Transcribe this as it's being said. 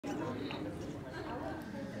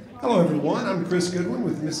Hello everyone, I'm Chris Goodwin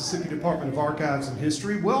with the Mississippi Department of Archives and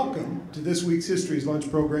History. Welcome to this week's History's Lunch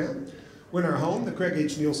program. We're in our home, the Craig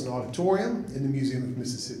H. Nielsen Auditorium in the Museum of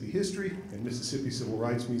Mississippi History and Mississippi Civil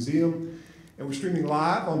Rights Museum. And we're streaming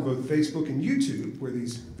live on both Facebook and YouTube, where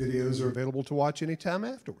these videos are available to watch anytime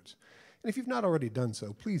afterwards. And if you've not already done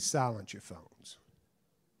so, please silence your phones.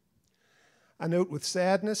 I note with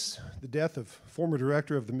sadness the death of former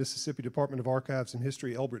director of the Mississippi Department of Archives and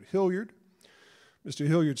History, Elbert Hilliard. Mr.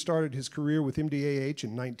 Hilliard started his career with MDAH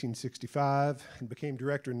in 1965 and became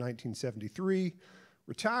director in 1973,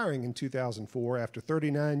 retiring in 2004 after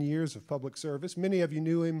 39 years of public service. Many of you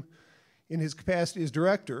knew him in his capacity as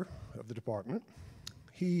director of the department.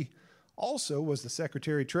 He also was the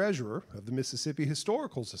secretary-treasurer of the Mississippi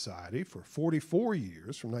Historical Society for 44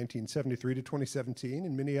 years, from 1973 to 2017,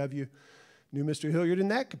 and many of you knew Mr. Hilliard in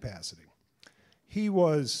that capacity. He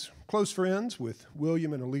was close friends with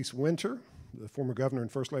William and Elise Winter, the former governor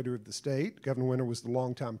and first lady of the state. Governor Winter was the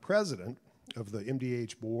longtime president of the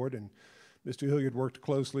MDH board, and Mr. Hilliard worked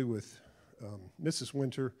closely with Mrs.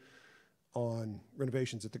 Winter on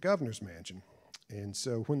renovations at the governor's mansion. And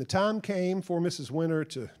so when the time came for Mrs. Winter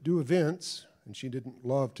to do events, and she didn't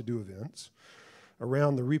love to do events,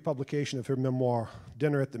 around the republication of her memoir,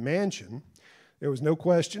 Dinner at the Mansion, there was no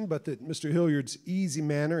question but that Mr. Hilliard's easy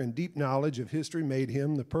manner and deep knowledge of history made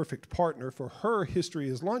him the perfect partner for her History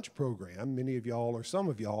is Lunch program. Many of y'all, or some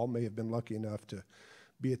of y'all, may have been lucky enough to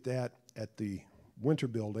be at that at the Winter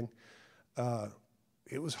Building.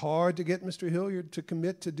 It was hard to get Mr. Hilliard to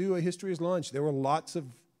commit to do a History is Lunch. There were lots of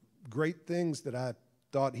great things that I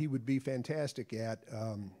thought he would be fantastic at,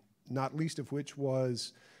 not least of which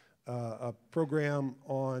was a program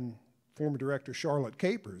on former director Charlotte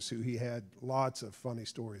Capers, who he had lots of funny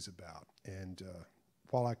stories about. And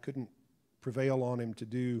while I couldn't prevail on him to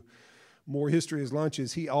do more History is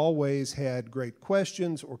Lunches, he always had great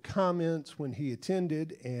questions or comments when he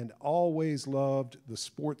attended, and always loved the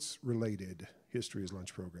sports-related History is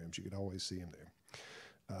Lunch programs. You could always see him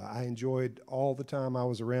there. I enjoyed all the time I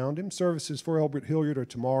was around him. Services for Elbert Hilliard are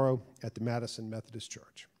tomorrow at the Madison Methodist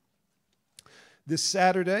Church. This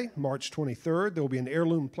Saturday, March 23rd, there will be an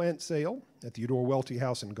heirloom plant sale at the Eudora Welty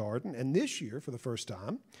House and Garden, and this year, for the first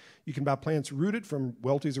time, you can buy plants rooted from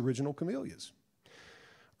Welty's original camellias.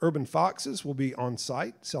 Urban Foxes will be on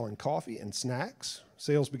site selling coffee and snacks.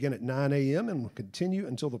 Sales begin at 9 a.m. and will continue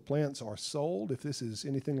until the plants are sold. If this is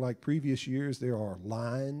anything like previous years, there are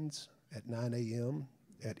lines at 9 a.m.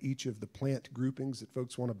 at each of the plant groupings that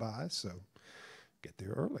folks want to buy, so get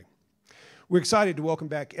there early. We're excited to welcome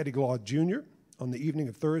back Eddie Glaude Jr. on the evening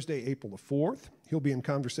of Thursday, April the 4th. He'll be in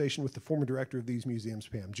conversation with the former director of these museums,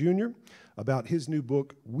 Pam Jr., about his new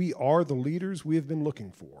book, We Are the Leaders We Have Been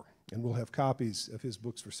Looking For. And we'll have copies of his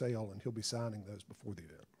books for sale, and he'll be signing those before the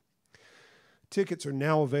event. Tickets are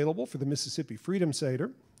now available for the Mississippi Freedom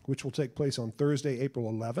Seder, which will take place on Thursday,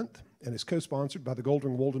 April 11th, and is co-sponsored by the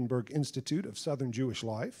Goldring Woldenberg Institute of Southern Jewish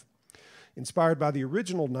Life. Inspired by the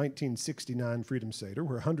original 1969 Freedom Seder,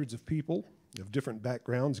 where hundreds of people of different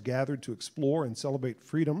backgrounds gathered to explore and celebrate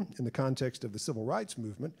freedom in the context of the civil rights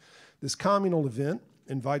movement, this communal event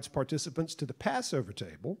invites participants to the Passover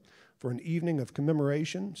table for an evening of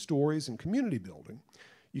commemoration, stories, and community building.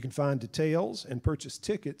 You can find details and purchase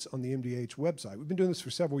tickets on the MDH website. We've been doing this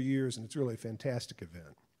for several years, and it's really a fantastic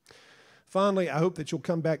event. Finally, I hope that you'll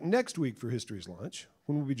come back next week for History's Lunch,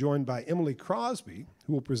 when we'll be joined by Emily Crosby,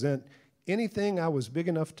 who will present Anything I Was Big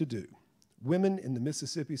Enough to Do, Women in the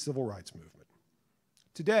Mississippi Civil Rights Movement.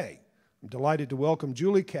 Today, I'm delighted to welcome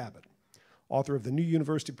Julie Kabat, author of the New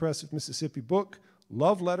University Press of Mississippi book,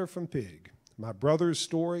 Love Letter from Pig, My Brother's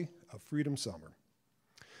Story of Freedom Summer.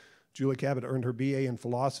 Julie Kabat earned her BA in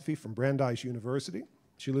philosophy from Brandeis University.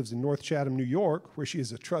 She lives in North Chatham, New York, where she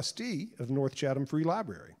is a trustee of the North Chatham Free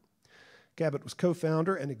Library. Kabat was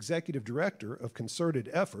co-founder and executive director of Concerted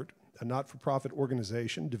Effort, a not-for-profit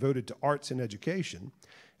organization devoted to arts and education,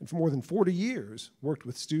 and for more than 40 years worked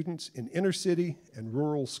with students in inner-city and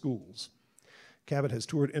rural schools. Kabat has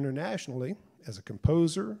toured internationally as a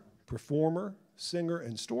composer, performer, singer,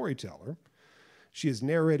 and storyteller. She is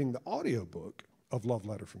narrating the audiobook of Love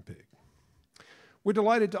Letter from Pig. We're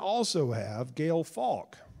delighted to also have Gail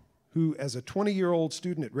Falk, who, as a 20-year-old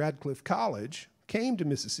student at Radcliffe College, came to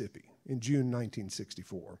Mississippi in June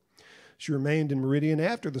 1964. She remained in Meridian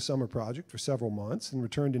after the summer project for several months and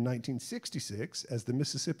returned in 1966 as the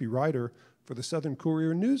Mississippi writer for the Southern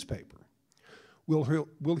Courier newspaper.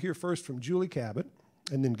 We'll hear first from Julie Kabat,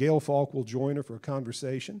 and then Gail Falk will join her for a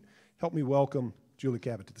conversation. Help me welcome Julie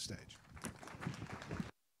Kabat to the stage.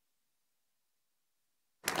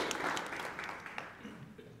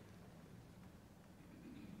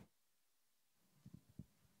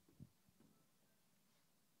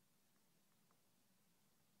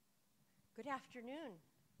 Good afternoon,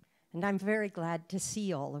 and I'm very glad to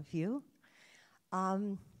see all of you.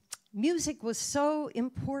 Music was so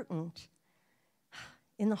important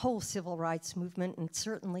in the whole civil rights movement, and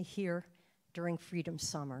certainly here during Freedom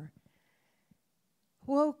Summer.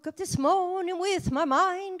 Woke up this morning with my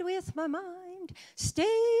mind, stayed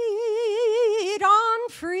on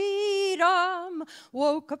freedom.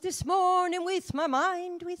 Woke up this morning with my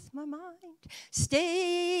mind,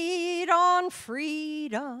 stayed on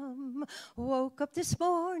freedom. Woke up this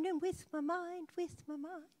morning with my mind,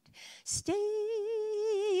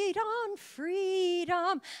 stayed on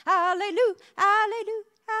freedom. Hallelujah, hallelujah,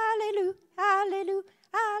 hallelujah, hallelujah.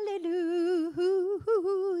 Hallelujah,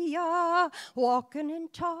 walking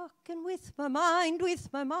and talking with my mind,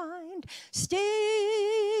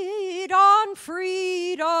 stayed on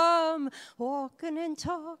freedom. Walking and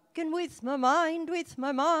talking with my mind,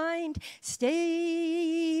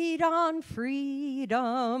 stayed on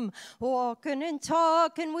freedom. Walking and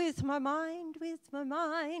talking with my mind,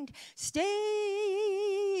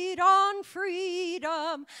 stayed on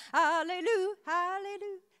freedom. Hallelujah,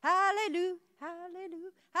 hallelujah, hallelujah.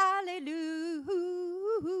 Hallelujah, hallelujah.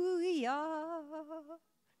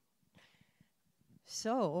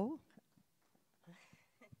 So,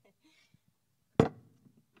 you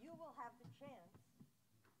will have the chance to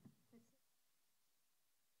see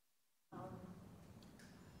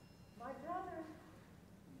my brother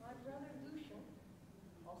Lucian,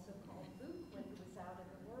 also called Luke when he was out in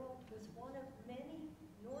the world, was one of many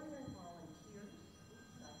northern volunteers.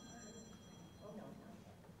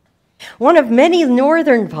 One of many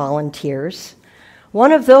northern volunteers,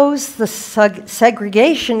 one of those the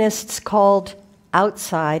segregationists called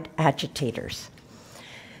outside agitators.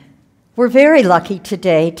 We're very lucky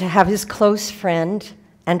today to have his close friend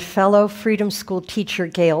and fellow Freedom School teacher,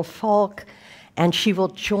 Gail Falk, and she will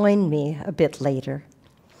join me a bit later.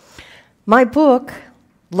 My book,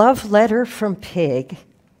 Love Letter from Pig,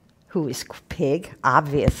 who is Pig?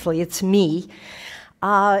 Obviously, it's me.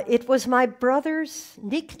 It was my brother's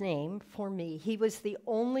nickname for me. He was the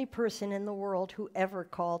only person in the world who ever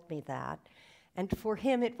called me that. And for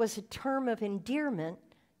him, it was a term of endearment,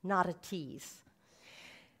 not a tease.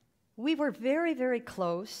 We were very, very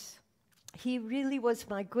close. He really was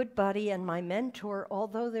my good buddy and my mentor,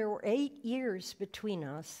 although there were 8 years between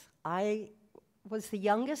us. I was the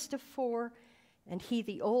youngest of 4, and he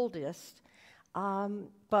the oldest,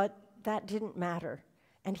 but that didn't matter.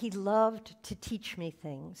 And he loved to teach me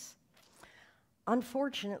things.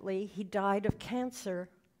 Unfortunately, he died of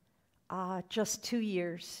cancer just 2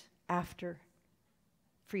 years after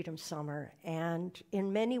Freedom Summer. And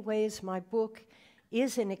in many ways, my book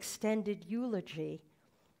is an extended eulogy,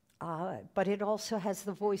 but it also has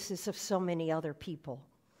the voices of so many other people.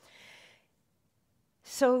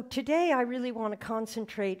 So today, I really want to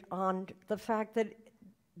concentrate on the fact that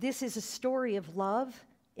this is a story of love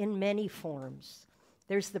in many forms.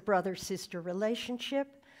 There's the brother-sister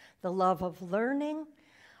relationship, the love of learning,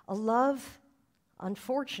 a love,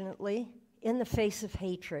 unfortunately, in the face of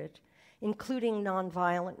hatred, including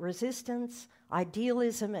nonviolent resistance,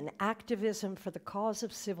 idealism, and activism for the cause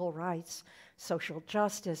of civil rights, social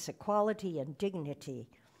justice, equality, and dignity.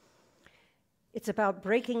 It's about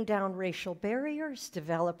breaking down racial barriers,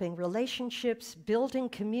 developing relationships, building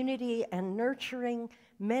community, and nurturing,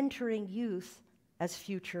 mentoring youth as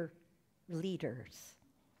future leaders.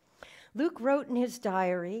 Luke wrote in his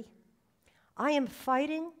diary, "I am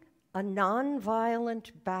fighting a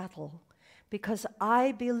nonviolent battle because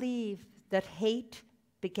I believe that hate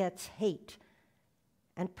begets hate,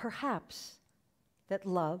 and perhaps that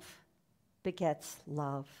love begets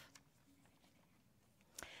love."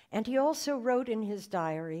 And he also wrote in his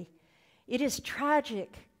diary, "It is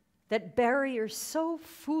tragic that barriers so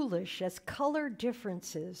foolish as color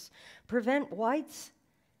differences prevent whites,"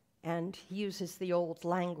 and he uses the old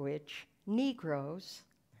language, Negroes,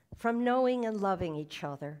 from knowing and loving each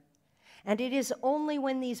other. And it is only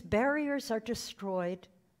when these barriers are destroyed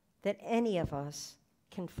that any of us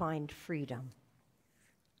can find freedom.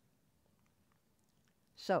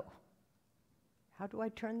 So, how do I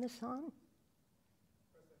turn this on?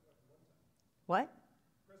 What?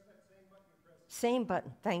 Press that same button you pressed. Same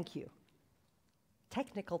button, thank you.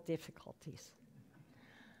 Technical difficulties.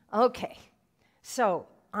 Okay, so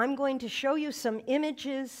I'm going to show you some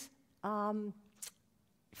images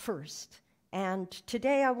first. And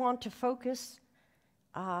today I want to focus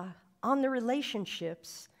on the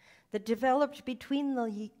relationships that developed between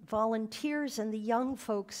the volunteers and the young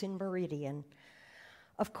folks in Meridian.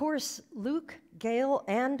 Of course, Luke, Gail,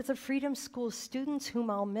 and the Freedom School students whom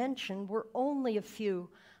I'll mention were only a few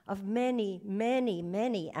of many, many,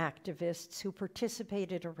 many activists who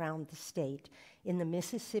participated around the state in the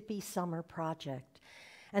Mississippi Summer Project.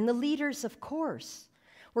 And the leaders, of course,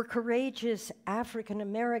 were courageous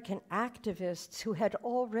African-American activists who had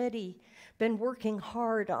already been working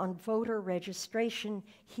hard on voter registration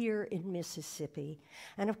here in Mississippi.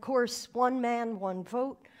 And of course, one man, one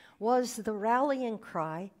vote was the rallying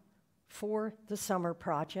cry for the Summer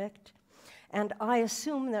Project. And I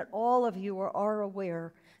assume that all of you are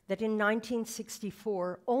aware that in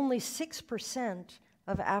 1964, only 6%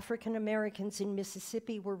 of African Americans in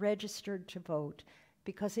Mississippi were registered to vote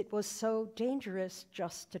because it was so dangerous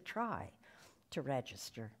just to try to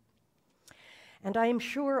register. And I am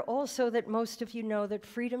sure also that most of you know that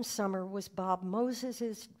Freedom Summer was Bob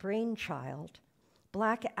Moses's brainchild.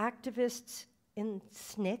 Black activists in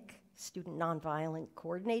SNCC, Student Nonviolent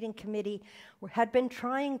Coordinating Committee, had been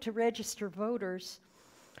trying to register voters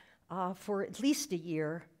for at least a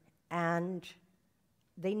year, and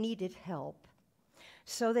they needed help.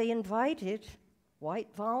 So they invited white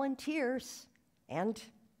volunteers and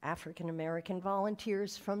African American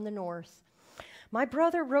volunteers from the North. My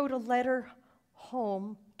brother wrote a letter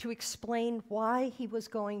home to explain why he was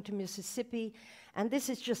going to Mississippi, and this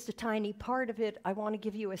is just a tiny part of it. I want to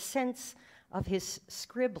give you a sense of his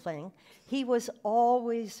scribbling. He was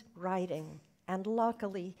always writing, and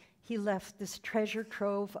luckily he left this treasure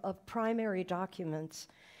trove of primary documents.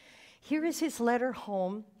 Here is his letter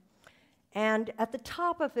home, and at the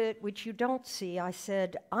top of it, which you don't see, I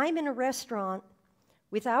said, "I'm in a restaurant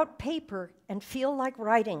without paper and feel like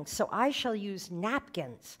writing, so I shall use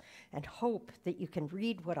napkins and hope that you can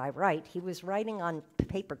read what I write." He was writing on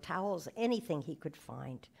paper towels, anything he could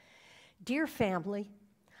find. "Dear family,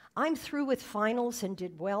 I'm through with finals and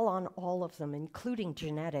did well on all of them, including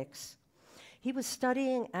genetics." He was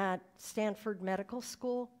studying at Stanford Medical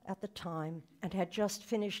School at the time and had just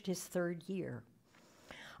finished his 3rd year.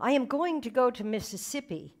 "I am going to go to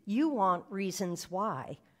Mississippi. You want reasons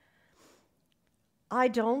why. I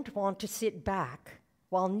don't want to sit back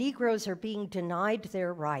while Negroes are being denied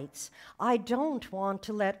their rights. I don't want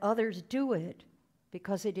to let others do it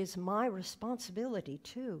because it is my responsibility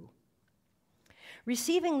too."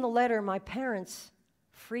 Receiving the letter, my parents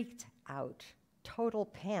freaked out, total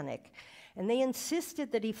panic, and they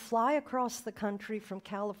insisted that he fly across the country from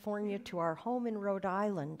California to our home in Rhode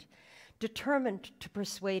Island, determined to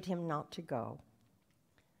persuade him not to go.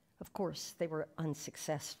 Of course, they were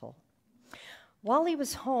unsuccessful. While he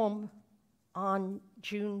was home on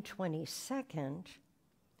June 22nd,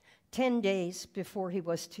 10 days before he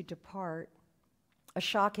was to depart, a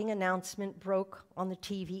shocking announcement broke on the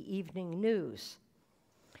TV evening news.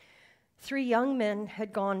 3 young men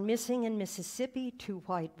had gone missing in Mississippi, 2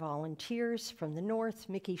 white volunteers from the North,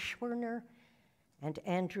 Mickey Schwerner and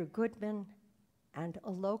Andrew Goodman, and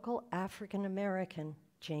a local African American,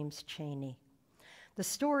 James Chaney. The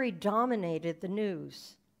story dominated the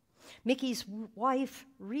news. Mickey's wife,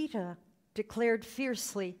 Rita, declared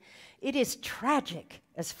fiercely, "It is tragic,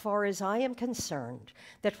 as far as I am concerned,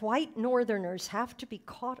 that white Northerners have to be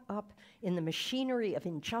caught up in the machinery of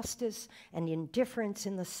injustice and indifference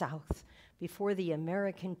in the South before the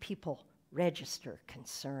American people register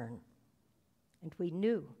concern." And we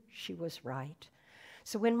knew she was right.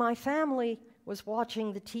 So when my family was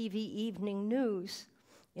watching the TV evening news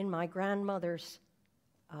in my grandmother's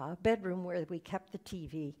bedroom where we kept the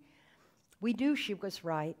TV, we knew she was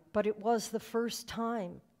right, but it was the first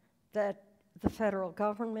time that the federal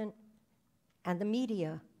government and the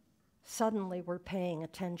media suddenly were paying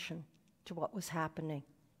attention to what was happening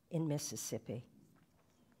in Mississippi.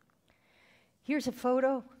 Here's a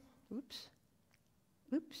photo. Oops.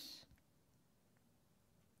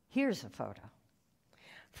 Here's a photo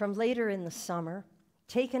from later in the summer,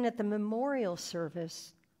 taken at the memorial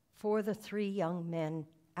service for the 3 young men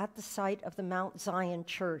at the site of the Mount Zion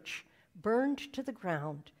Church, burned to the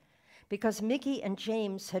ground because Mickey and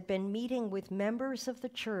James had been meeting with members of the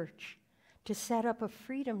church to set up a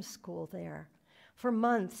freedom school there. For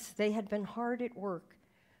months, they had been hard at work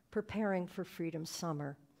preparing for Freedom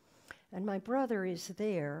Summer. And my brother is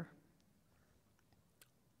there,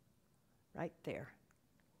 right there.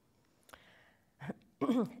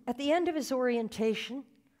 At the end of his orientation,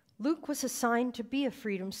 Luke was assigned to be a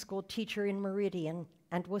Freedom School teacher in Meridian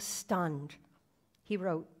and was stunned. He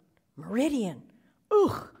wrote, "Meridian?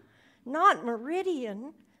 Ugh, not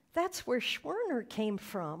Meridian. That's where Schwerner came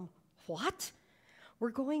from. What? We're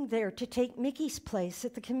going there to take Mickey's place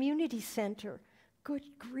at the community center.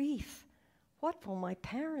 Good grief. What will my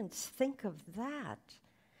parents think of that?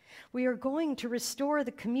 We are going to restore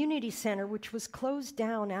the community center, which was closed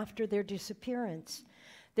down after their disappearance.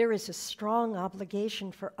 There is a strong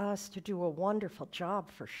obligation for us to do a wonderful job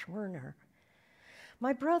for Schwerner.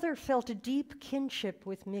 My brother felt a deep kinship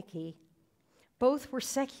with Mickey. Both were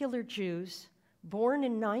secular Jews, born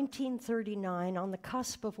in 1939 on the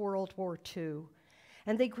cusp of World War II,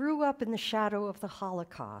 and they grew up in the shadow of the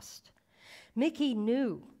Holocaust. Mickey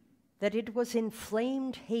knew that it was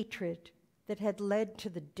inflamed hatred that had led to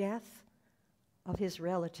the death of his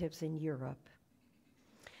relatives in Europe.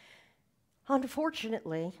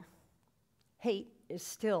 Unfortunately, hate is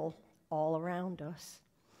still all around us.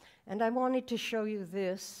 And I wanted to show you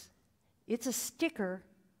this. It's a sticker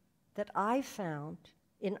that I found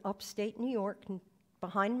in upstate New York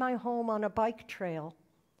behind my home on a bike trail.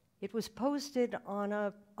 It was posted on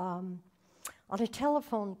a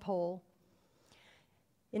telephone pole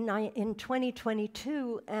in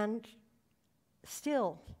 2022, and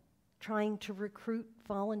still trying to recruit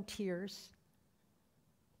volunteers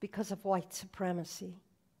because of white supremacy.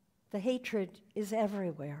 The hatred is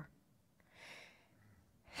everywhere.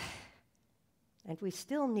 And we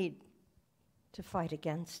still need to fight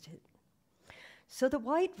against it. So the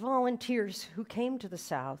white volunteers who came to the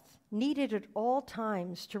South needed at all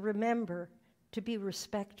times to remember to be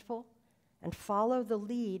respectful and follow the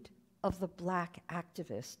lead of the black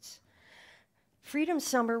activists. Freedom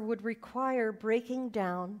Summer would require breaking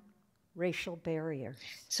down racial barriers.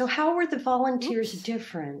 So how were the volunteers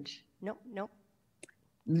different? Nope.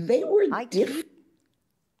 They were different.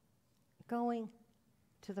 Keep going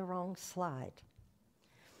to the wrong slide.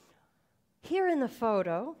 Here in the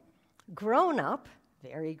photo, grown up,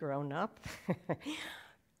 very grown up,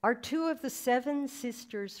 are two of the 7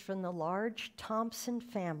 sisters from the large Thompson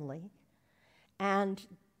family, and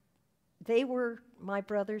they were my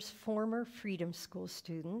brother's former Freedom School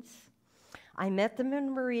students. I met them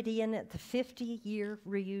in Meridian at the 50-year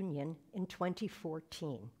reunion in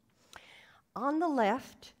 2014. On the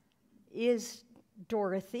left is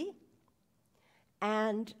Dorothy,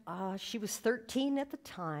 and she was 13 at the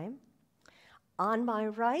time. On my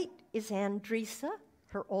right is Andresa,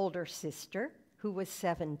 her older sister, who was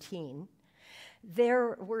 17.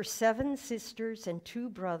 There were 7 sisters and 2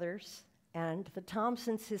 brothers, and the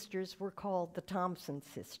Thompson sisters were called the Thompson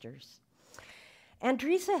sisters.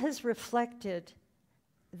 Andresa has reflected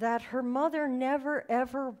that her mother never,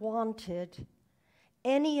 ever wanted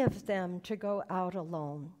any of them to go out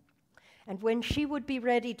alone. And when she would be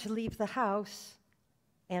ready to leave the house,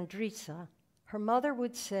 Andresa, her mother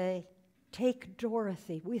would say, "Take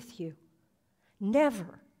Dorothy with you.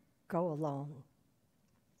 Never go alone."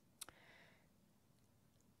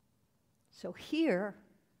 So here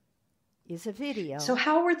is a video. So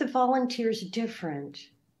how were the volunteers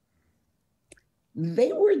different?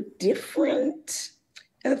 They were different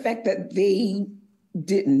in the fact that they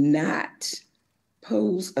did not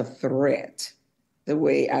pose a threat the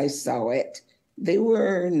way I saw it. They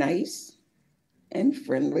were nice and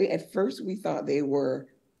friendly. At first, we thought they were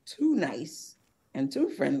too nice and too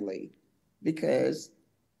friendly because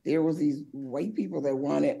there was these white people that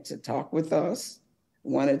wanted to talk with us,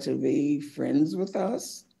 wanted to be friends with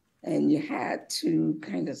us, and you had to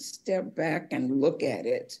kind of step back and look at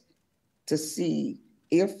it to see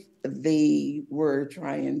if they were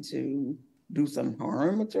trying to do some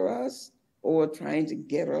harm to us or trying to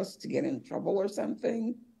get us to get in trouble or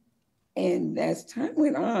something. And as time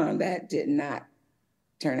went on, that did not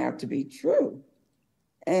turn out to be true.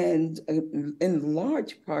 And in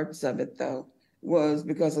large parts of it, though, was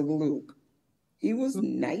because of Luke. He was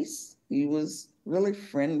nice, he was really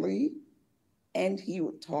friendly, and he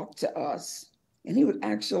would talk to us, and he would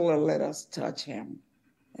actually let us touch him.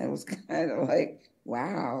 And it was kind of like,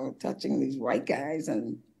 wow, touching these white guys,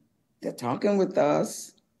 and they're talking with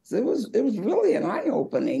us. So it was really an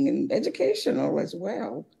eye-opening and educational as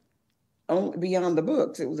well. Only beyond the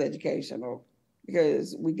books, it was educational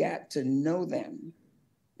because we got to know them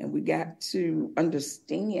and we got to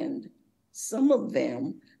understand some of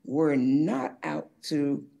them were not out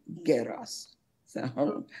to get us.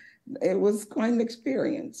 So it was quite an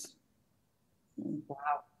experience.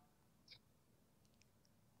 Wow.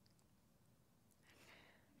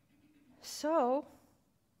 So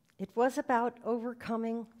it was about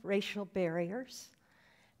overcoming racial barriers.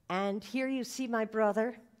 And here you see my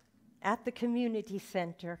brother at the community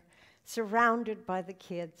center, surrounded by the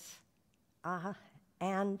kids.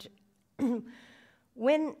 And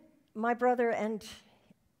when my brother and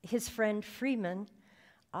his friend Freeman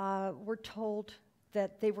were told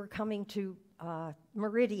that they were coming to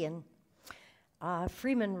Meridian,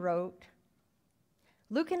 Freeman wrote,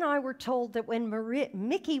 "Luke and I were told that when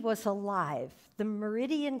Mickey was alive, the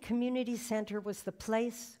Meridian Community Center was the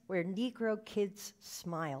place where Negro kids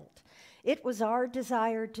smiled. It was our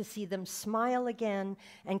desire to see them smile again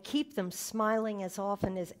and keep them smiling as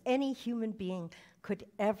often as any human being could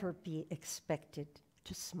ever be expected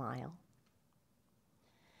to smile.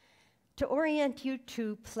 To orient you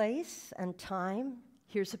to place and time,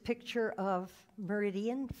 here's a picture of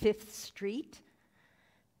Meridian, 5th Street.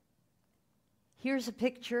 Here's a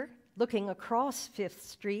picture looking across 5th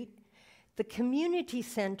Street. The community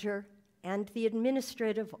center and the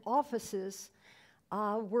administrative offices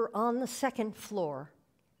were on the 2nd floor.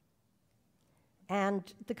 And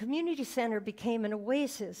the community center became an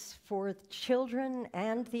oasis for the children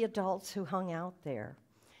and the adults who hung out there.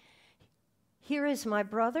 Here is my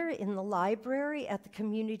brother in the library at the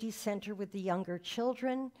community center with the younger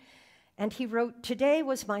children. And he wrote, "Today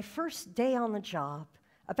was my first day on the job.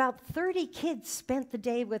 About 30 kids spent the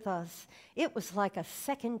day with us. It was like a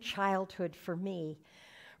second childhood for me.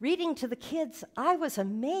 Reading to the kids, I was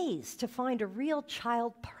amazed to find a real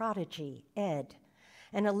child prodigy, Ed,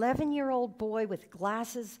 an 11-year-old boy with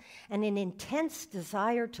glasses and an intense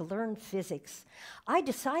desire to learn physics. I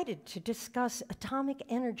decided to discuss atomic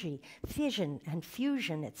energy, fission and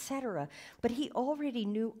fusion, etc., but he already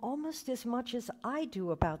knew almost as much as I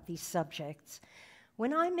do about these subjects.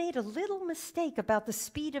 When I made a little mistake about the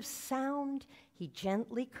speed of sound, he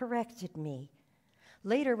gently corrected me.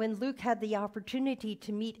 Later, when Luke had the opportunity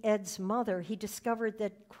to meet Ed's mother, he discovered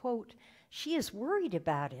that, quote, she is worried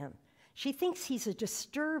about him. She thinks he's a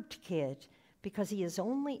disturbed kid because he is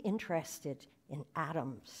only interested in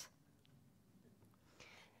atoms."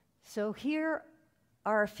 So here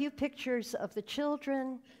are a few pictures of the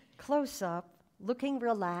children, close up, looking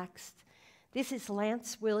relaxed. This is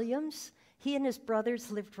Lance Williams. He and his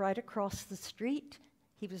brothers lived right across the street.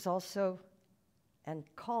 He was also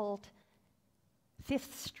called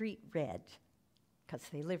 5th Street Red because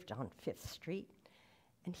they lived on 5th Street.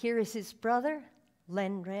 And here is his brother,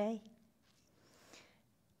 Len Ray.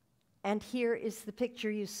 And here is the picture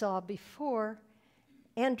you saw before.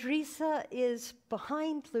 Andresa is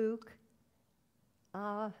behind Luke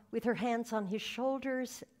with her hands on his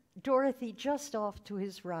shoulders, Dorothy just off to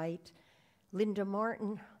his right, Linda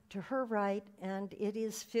Martin to her right, and it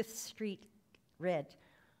is 5th Street Red,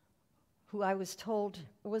 who I was told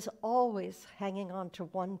was always hanging on to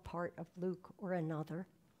one part of Luke or another.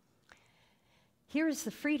 Here is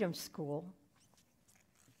the Freedom School.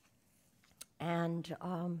 And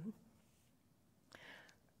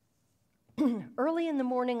early in the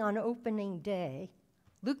morning on opening day,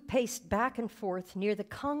 Luke paced back and forth near the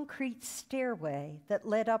concrete stairway that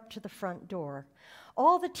led up to the front door.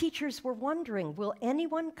 All the teachers were wondering, will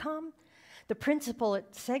anyone come? The principal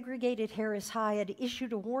at segregated Harris High had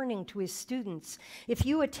issued a warning to his students. If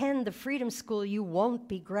you attend the Freedom School, you won't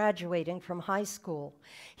be graduating from high school.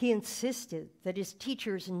 He insisted that his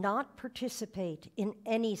teachers not participate in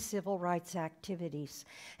any civil rights activities,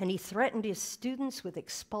 and he threatened his students with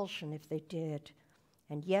expulsion if they did.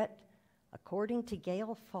 And yet, according to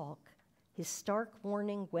Gail Falk, his stark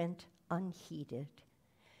warning went unheeded.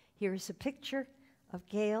 Here's a picture of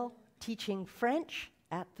Gail teaching French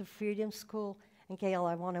at the Freedom School. And Gail,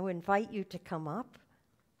 I want to invite you to come up.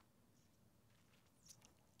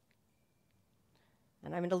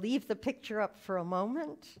 And I'm going to leave the picture up for a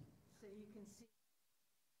moment so you can see.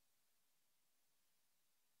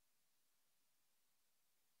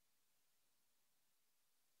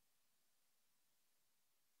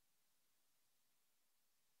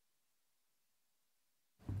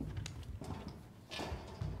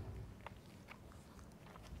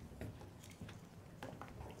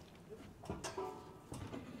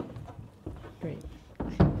 Great.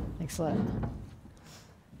 Thanks a lot.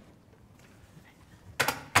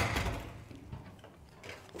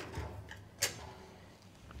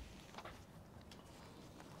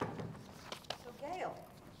 So, Gail,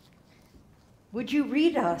 would you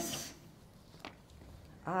read us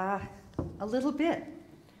a little bit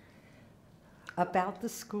about the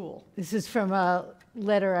school? This is from a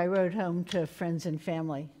letter I wrote home to friends and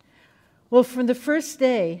family. Well, from the first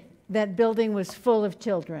day, that building was full of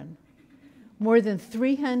children. More than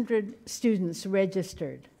 300 students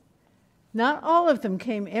registered. Not all of them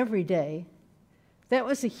came every day. That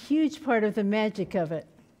was a huge part of the magic of it.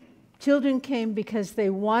 Children came because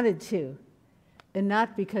they wanted to, and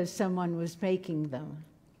not because someone was making them.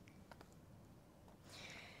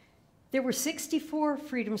 There were 64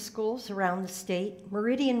 freedom schools around the state.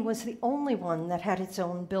 Meridian was the only one that had its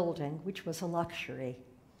own building, which was a luxury.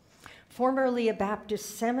 Formerly a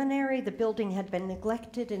Baptist seminary, the building had been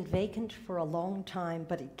neglected and vacant for a long time,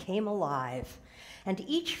 but it came alive. And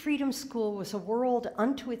each freedom school was a world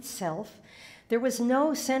unto itself. There was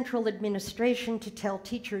no central administration to tell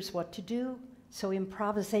teachers what to do, so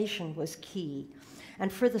improvisation was key.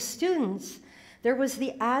 And for the students, there was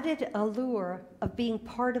the added allure of being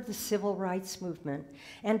part of the civil rights movement.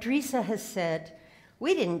 Andresa has said,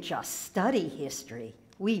 "We didn't just study history,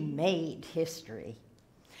 we made history."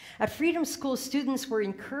 At Freedom School, students were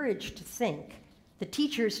encouraged to think. The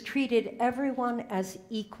teachers treated everyone as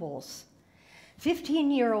equals.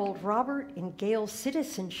 15-year-old Robert in Gale's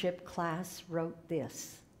citizenship class wrote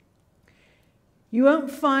this: "You won't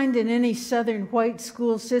find in any Southern white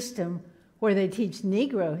school system where they teach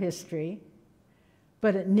Negro history.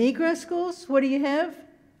 But at Negro schools, what do you have?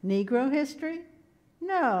 Negro history?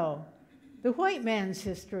 No, the white man's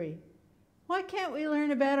history. Why can't we learn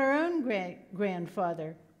about our own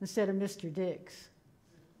grandfather instead of Mr. Dix?"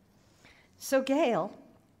 So Gale,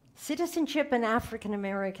 citizenship and African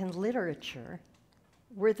American literature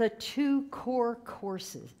were the two core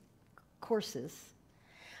courses.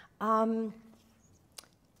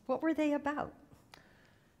 What were they about?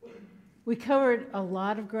 We covered a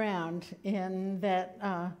lot of ground in that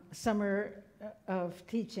summer of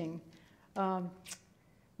teaching.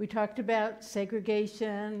 We talked about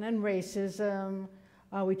segregation and racism.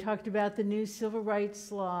 We talked about the new civil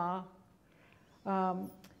rights law.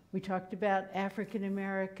 We talked about African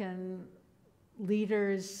American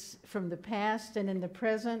leaders from the past and in the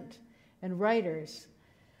present, and writers.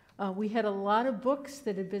 We had a lot of books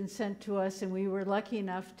that had been sent to us, and we were lucky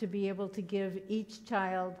enough to be able to give each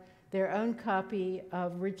child their own copy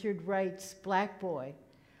of Richard Wright's Black Boy.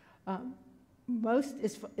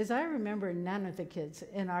 As I remember, none of the kids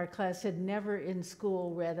in our class had never in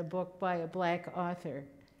school read a book by a Black author.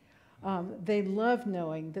 They loved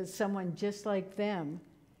knowing that someone just like them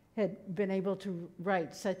had been able to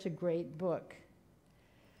write such a great book.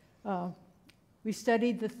 We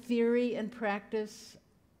studied the theory and practice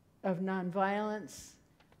of nonviolence.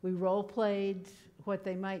 We role-played what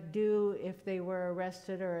they might do if they were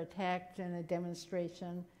arrested or attacked in a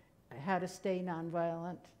demonstration, how to stay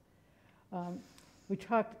nonviolent. We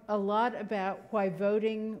talked a lot about why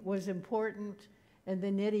voting was important and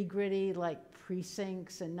the nitty-gritty, like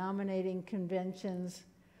precincts and nominating conventions,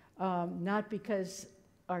 not because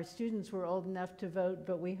our students were old enough to vote,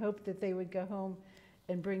 but we hoped that they would go home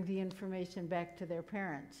and bring the information back to their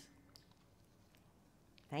parents.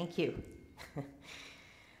 Thank you.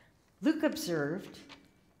 Luke observed,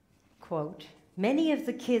 quote, "Many of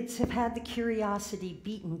the kids have had the curiosity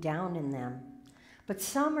beaten down in them, but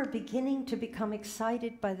some are beginning to become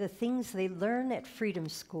excited by the things they learn at Freedom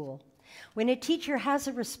School. When a teacher has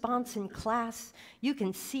a response in class, you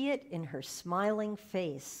can see it in her smiling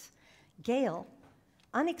face. Gale,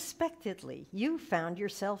 unexpectedly, you found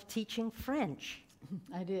yourself teaching French."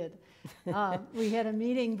 I did. We had a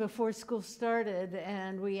meeting before school started,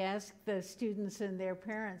 and we asked the students and their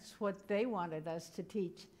parents what they wanted us to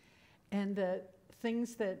teach. And the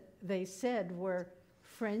things that they said were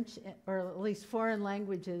French, or at least foreign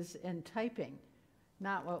languages, and typing,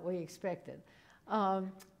 not what we expected.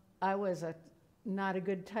 I was not a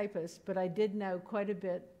good typist, but I did know quite a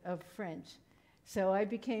bit of French. So I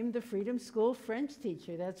became the Freedom School French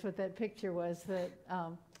teacher. That's what that picture was that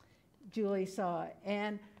Julie saw.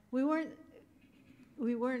 And we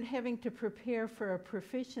weren't having to prepare for a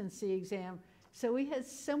proficiency exam, so we had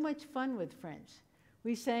so much fun with French.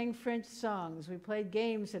 We sang French songs, we played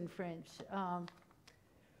games in French.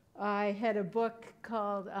 I had a book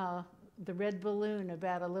called The Red Balloon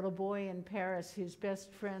about a little boy in Paris whose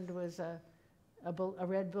best friend was a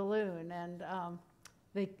red balloon, and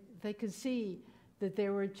they could see that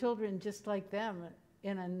there were children just like them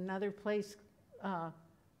in another place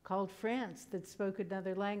called France that spoke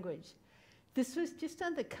another language. This was just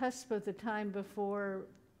on the cusp of the time before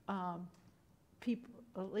people,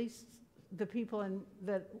 at least the people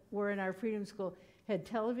that were in our Freedom School, had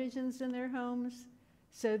televisions in their homes.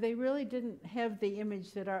 So they really didn't have the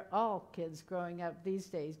image that all kids growing up these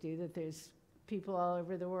days do, that there's people all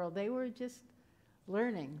over the world. They were just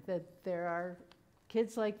learning that there are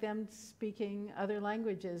kids like them speaking other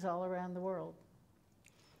languages all around the world.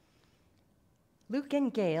 Luke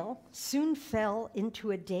and Gale soon fell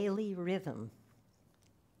into a daily rhythm.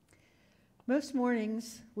 Most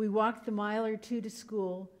mornings, we walked the mile or two to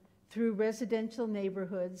school through residential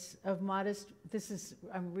neighborhoods of modest,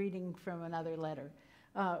 I'm reading from another letter,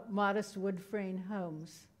 modest wood frame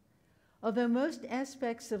homes. Although most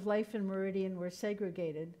aspects of life in Meridian were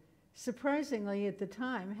segregated, surprisingly at the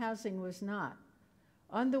time, housing was not.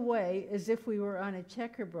 On the way, as if we were on a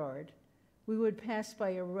checkerboard, we would pass by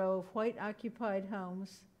a row of white-occupied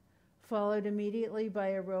homes, followed immediately by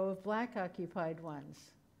a row of black-occupied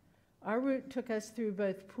ones. Our route took us through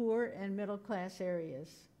both poor and middle-class areas.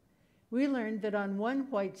 we learned that on one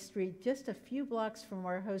white street just a few blocks from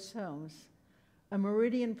our host homes, a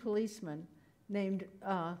Meridian policeman named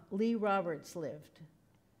Lee Roberts lived.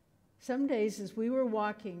 Some days as we were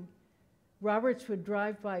walking, Roberts would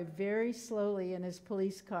drive by very slowly in his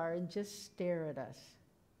police car and just stare at us.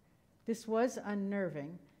 This was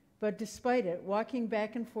unnerving, but despite it, walking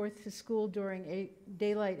back and forth to school during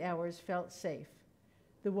daylight hours felt safe.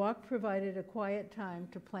 The walk provided a quiet time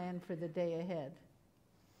to plan for the day ahead.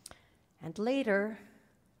 And later,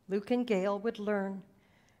 Luke and Gail would learn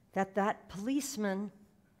that that policeman,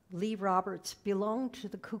 Lee Roberts, belonged to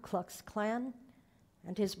the Ku Klux Klan,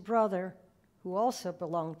 and his brother, who also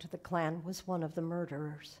belonged to the Klan, was one of the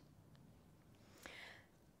murderers.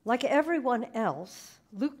 Like everyone else,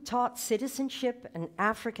 Luke taught citizenship and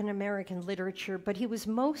African American literature, but he was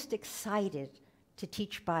most excited to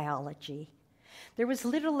teach biology. There was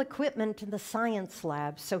little equipment in the science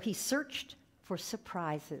lab, so he searched for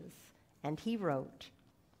surprises, and he wrote,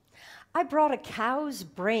 "I brought a cow's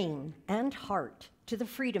brain and heart to the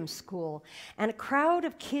Freedom School, and a crowd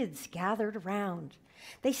of kids gathered around.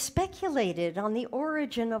 They speculated on the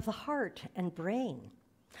origin of the heart and brain.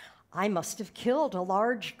 I must have killed a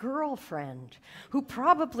large girlfriend who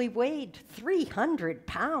probably weighed 300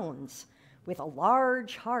 pounds with a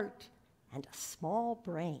large heart and a small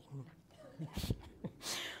brain.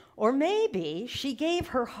 Or maybe she gave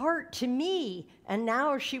her heart to me and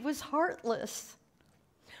now she was heartless.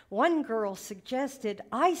 One girl suggested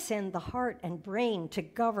I send the heart and brain to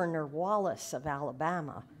Governor Wallace of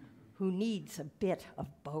Alabama, who needs a bit of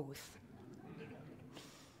both."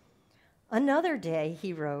 Another day,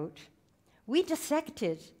 he wrote, "We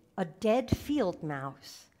dissected a dead field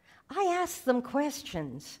mouse. I asked them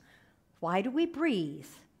questions. Why do we breathe?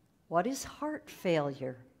 What is heart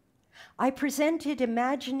failure? I presented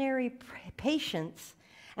imaginary patients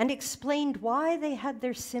and explained why they had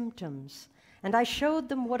their symptoms, and I showed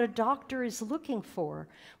them what a doctor is looking for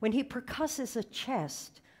when he percusses a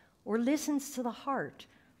chest or listens to the heart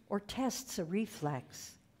or tests a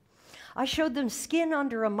reflex. I showed them skin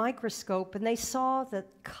under a microscope, and they saw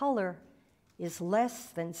that color is less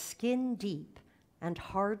than skin deep, and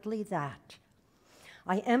hardly that.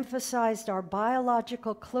 I emphasized our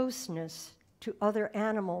biological closeness to other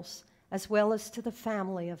animals as well as to the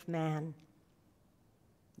family of man.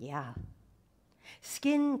 Yeah,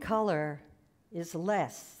 skin color is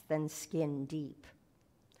less than skin deep.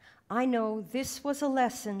 I know this was a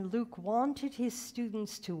lesson Luke wanted his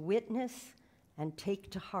students to witness and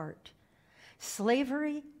take to heart.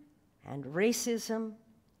 Slavery and racism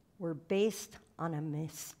were based on a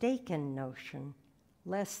mistaken notion,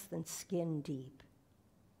 less than skin deep."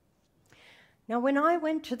 Now, when I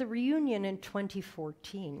went to the reunion in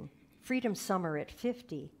 2014, Freedom Summer at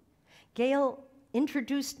 50, Gail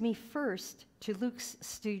introduced me first to Luke's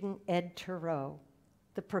student Ed Turow,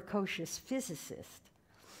 the precocious physicist.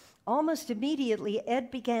 Almost immediately,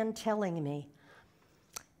 Ed began telling me,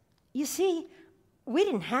 "You see, we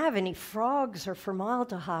didn't have any frogs or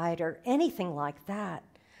formaldehyde or anything like that,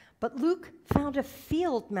 but Luke found a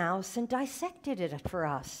field mouse and dissected it for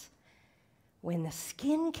us. When the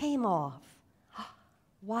skin came off,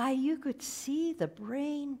 why, you could see the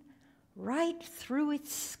brain right through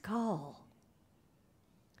its skull.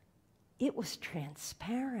 It was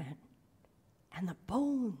transparent, and the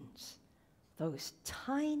bones, those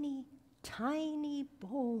tiny, tiny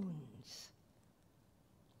bones."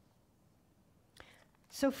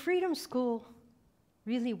 So Freedom School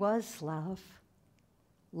really was love.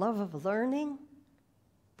 Love of learning,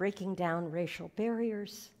 breaking down racial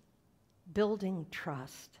barriers, building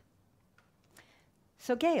trust.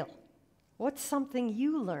 So Gail, what's something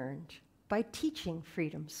you learned by teaching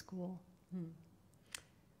Freedom School?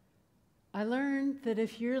 I learned that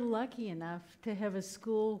if you're lucky enough to have a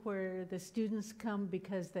school where the students come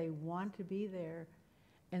because they want to be there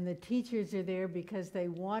and the teachers are there because they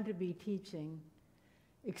want to be teaching,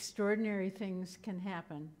 extraordinary things can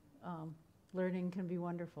happen. Learning can be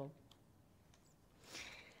wonderful.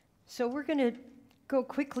 So we're going to go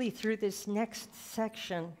quickly through this next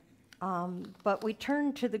section, but we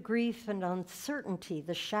turn to the grief and uncertainty,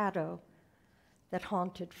 the shadow that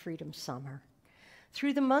haunted Freedom Summer.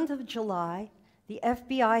 Through the month of July, the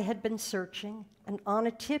FBI had been searching, and on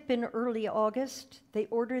a tip in early August, they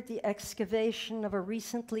ordered the excavation of a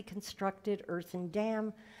recently constructed earthen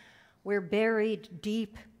dam where, buried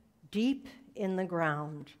deep, deep in the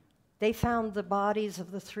ground, they found the bodies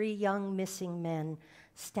of the 3 young missing men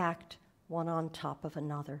stacked one on top of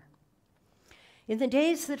another. In the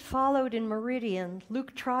days that followed in Meridian,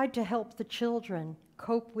 Luke tried to help the children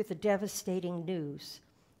cope with the devastating news.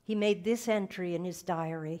 He made this entry in his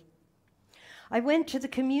diary: I went to the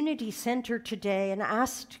community center today and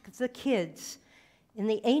asked the kids in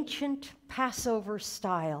the ancient Passover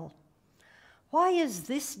style, "Why is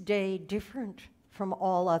this day different from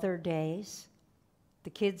all other days?" The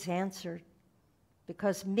kids answered,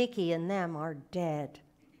 "Because Mickey and them are dead."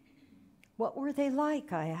 "What were they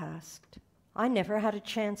like?" I asked. I never had a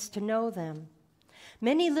chance to know them.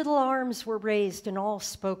 Many little arms were raised and all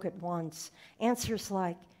spoke at once. Answers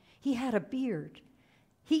like, "He had a beard.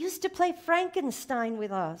 He used to play Frankenstein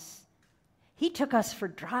with us. He took us for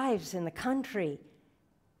drives in the country.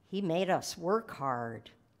 He made us work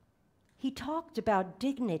hard. He talked about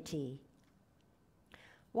dignity.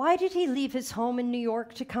 Why did he leave his home in New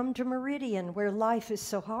York to come to Meridian, where life is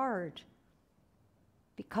so hard?"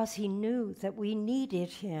 Because he knew that we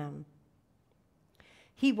needed him.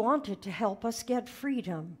 He wanted to help us get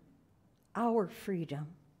freedom, our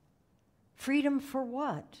freedom. Freedom for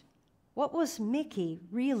what? What was Mickey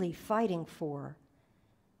really fighting for?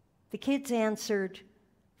 The kids answered,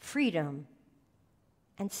 "Freedom,"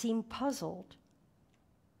 and seemed puzzled.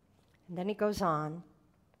 And then he goes on,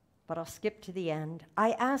 but I'll skip to the end.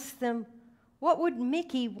 I asked them, "What would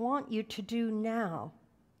Mickey want you to do now?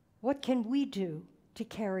 What can we do to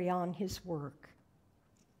carry on his work?"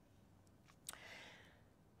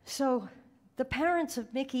 So the parents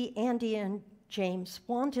of Mickey, Andy, and James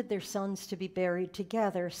wanted their sons to be buried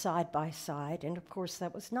together side by side, and of course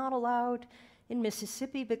that was not allowed in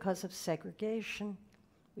Mississippi because of segregation,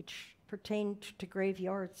 which pertained to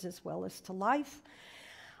graveyards as well as to life.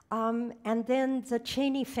 And then the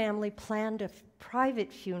Chaney family planned a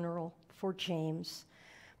private funeral for James,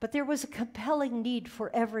 but there was a compelling need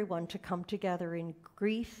for everyone to come together in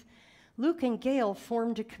grief. Luke and Gail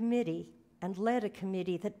formed a committee and led a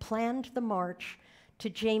committee that planned the march to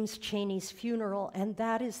James Chaney's funeral, and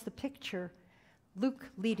that is the picture, Luke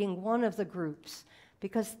leading one of the groups,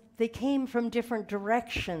 because they came from different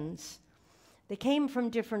directions. They came from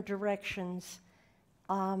different directions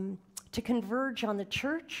to converge on the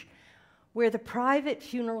church, where the private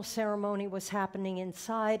funeral ceremony was happening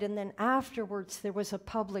inside, and then afterwards there was a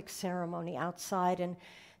public ceremony outside, and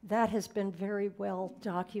that has been very well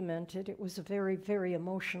documented. It was a very, very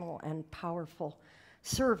emotional and powerful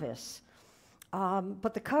service.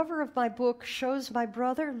 But the cover of my book shows my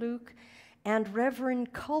brother Luke and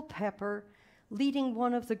Reverend Culpepper leading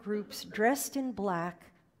one of the groups dressed in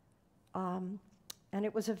black, and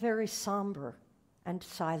it was a very somber and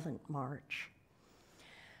silent march.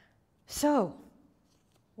 So,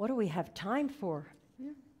 what do we have time for?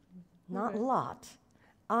 Not a lot.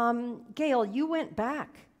 Gail, you went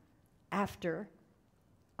back after,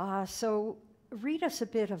 so read us a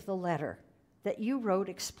bit of the letter that you wrote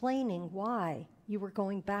explaining why you were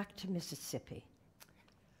going back to Mississippi.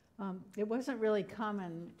 It wasn't really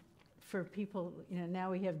common for people,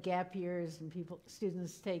 now we have gap years and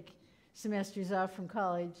students take semesters off from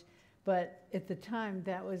college, but at the time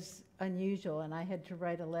that was unusual, and I had to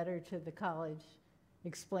write a letter to the college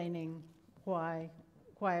explaining why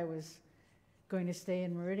I was going to stay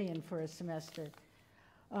in Meridian for a semester.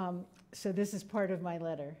 So this is part of my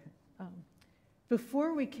letter.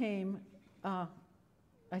 Before we came,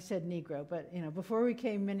 I said Negro, but before we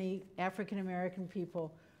came, many African American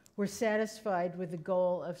people were satisfied with the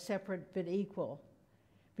goal of separate but equal,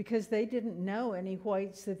 because they didn't know any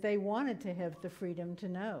whites that they wanted to have the freedom to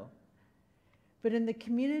know. But in the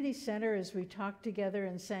community center, as we talked together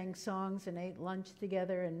and sang songs and ate lunch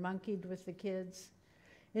together and monkeyed with the kids,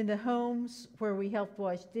 in the homes where we helped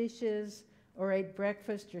wash dishes or ate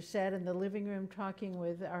breakfast or sat in the living room talking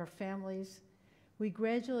with our families, we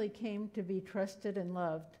gradually came to be trusted and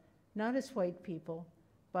loved, not as white people,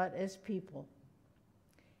 but as people.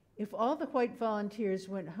 If all the white volunteers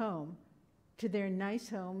went home to their nice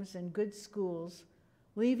homes and good schools,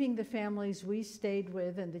 leaving the families we stayed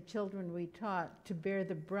with and the children we taught to bear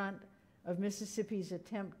the brunt of Mississippi's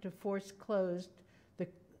attempt to force closed the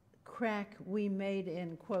crack we made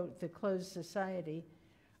in, quote, the closed society,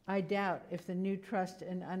 I doubt if the new trust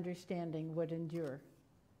and understanding would endure.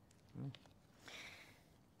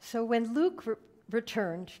 So when Luke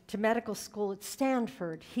returned to medical school at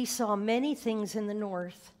Stanford, he saw many things in the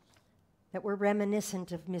North that were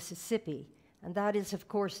reminiscent of Mississippi. And that is, of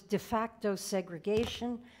course, de facto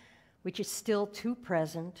segregation, which is still too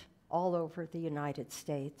present all over the United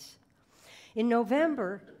States. In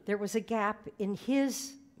November, there was a gap in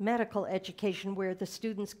his medical education where the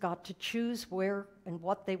students got to choose where and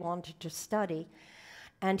what they wanted to study,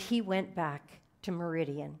 and he went back to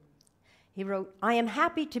Meridian. He wrote, I am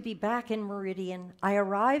happy to be back in Meridian. I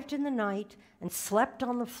arrived in the night and slept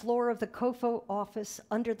on the floor of the COFO office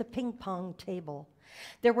under the ping pong table.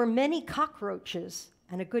 There were many cockroaches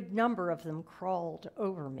and a good number of them crawled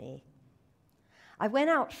over me. I went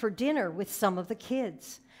out for dinner with some of the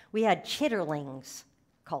kids. We had chitterlings,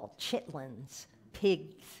 called chitlins,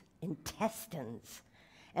 pigs' intestines,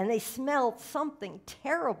 and they smelled something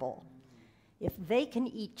terrible. If they can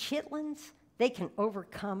eat chitlins, they can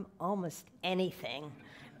overcome almost anything.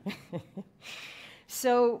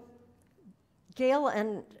 So Gail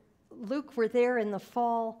and Luke were there in the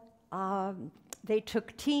fall. They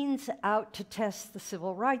took teens out to test the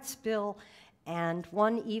Civil Rights Bill, and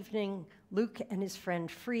one evening, Luke and his friend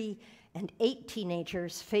Free and 8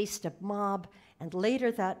 teenagers faced a mob, and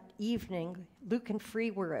later that evening, Luke and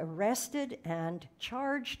Free were arrested and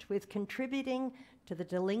charged with contributing to the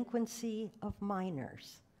delinquency of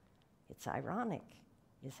minors. It's ironic,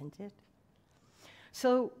 isn't it?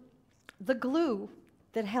 So the glue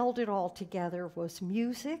that held it all together was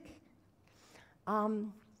music.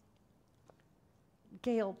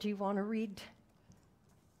 Gail, do you want to read?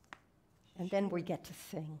 And then we get to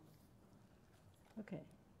sing. Okay.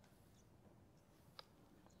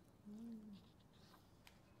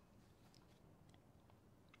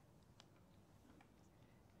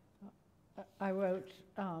 I wrote,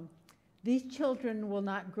 these children will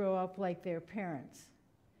not grow up like their parents.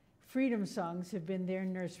 Freedom songs have been their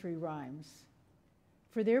nursery rhymes.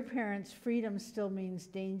 For their parents, freedom still means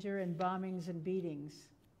danger and bombings and beatings.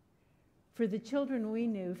 For the children we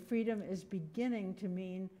knew, freedom is beginning to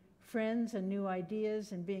mean friends and new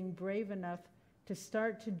ideas and being brave enough to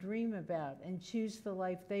start to dream about and choose the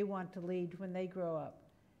life they want to lead when they grow up,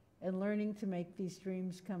 and learning to make these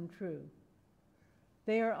dreams come true.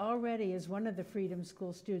 They are already, as one of the Freedom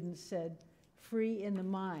School students said, free in the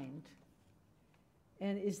mind.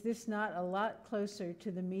 And is this not a lot closer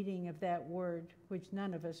to the meaning of that word, which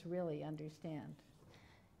none of us really understand?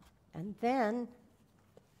 And then,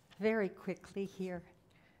 very quickly here,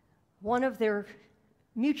 one of their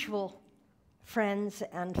mutual friends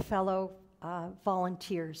and fellow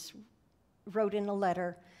volunteers wrote in a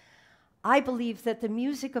letter, "I believe that the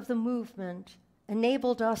music of the movement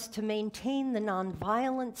enabled us to maintain the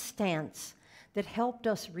nonviolent stance that helped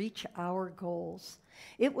us reach our goals.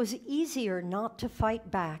 It was easier not to fight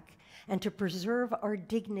back and to preserve our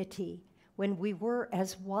dignity when we were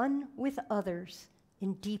as one with others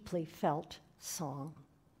in deeply felt song.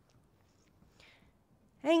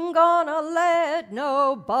 Ain't gonna let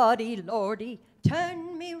nobody, Lordy,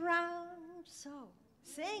 turn me round." So,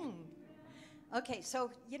 sing. Okay,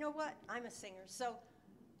 so you know what? I'm a singer. So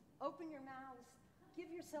open your mouths,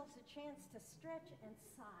 give yourselves a chance to stretch and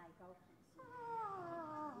sigh. Go,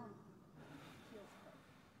 ah. Feels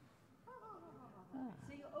good. Ah.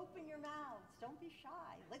 So you open your mouths. Don't be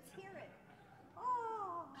shy. Let's hear it.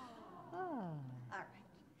 Ah. All right.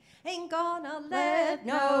 Ain't gonna let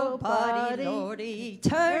nobody, Lordy,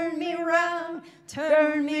 turn me round,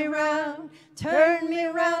 turn me round, turn me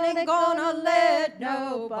round. Ain't gonna let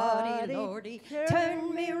nobody, Lordy,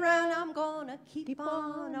 turn me round. I'm gonna keep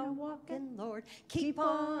on a walking, Lord, keep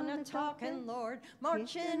on a talking, Lord,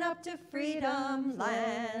 marching up to freedom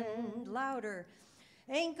land. Louder.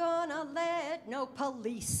 Ain't gonna let no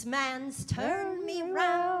policeman's turn me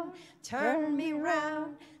round, turn me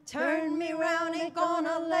round, turn me round. Ain't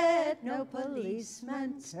gonna let no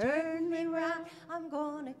policeman turn me round. I'm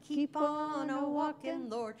gonna keep on a walking,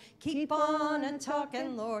 Lord, keep on a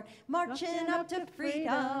talking, Lord, marching up to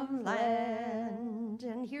freedom land.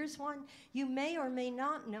 And here's one you may or may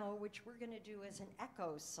not know, which we're gonna do as an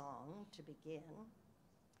echo song to begin.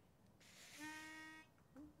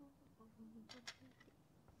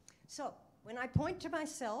 So, when I point to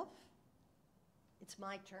myself, it's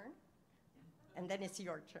my turn, and then it's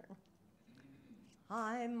your turn.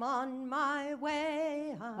 I'm on my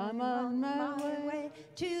way, I'm on my way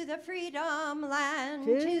to the freedom land,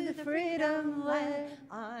 to the freedom land.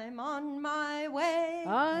 I'm on my way,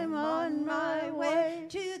 I'm on my way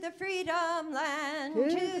to the freedom land,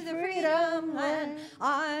 to the freedom land.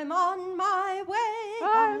 I'm on my way,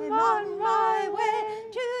 I'm on my way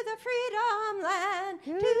to the freedom land,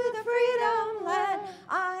 to the freedom land.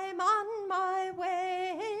 I'm on my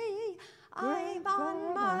way, I'm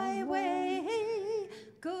on my way.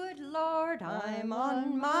 Good Lord, I'm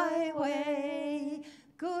on my way.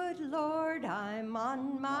 Good Lord, I'm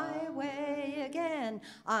on my way again.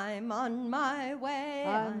 I'm on my way,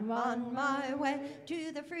 I'm on my way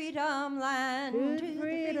to the freedom land, to the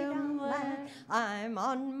freedom land. I'm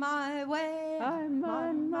on my way, I'm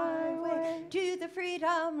on my way to the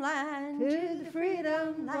freedom land, to the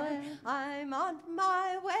freedom land. I'm on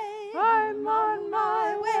my way, I'm on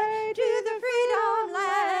my way to the freedom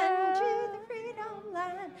land, to the freedom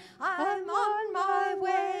land. I'm on my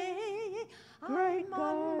way, I'm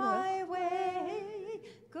on my way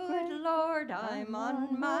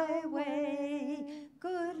on my way.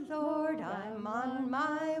 Good Lord, I'm on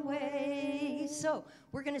my way. So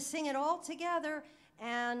we're going to sing it all together,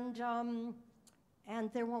 and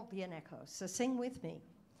there won't be an echo. So sing with me.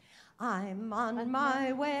 I'm on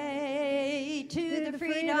my way to the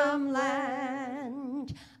freedom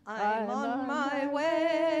land. I'm on my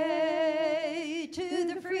way to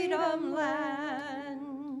the freedom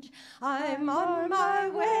land. I'm on my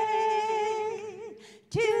way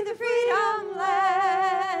to the freedom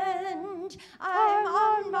land. I'm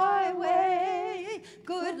on my way.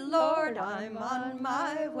 Good Lord, I'm on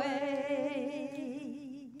my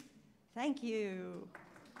way. Thank you.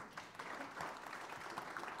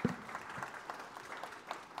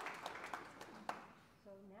 So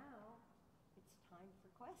now it's time for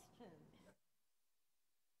questions.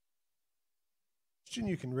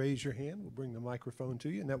 You can raise your hand. We'll bring the microphone to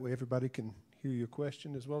you, and that way everybody can hear your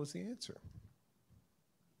question as well as the answer.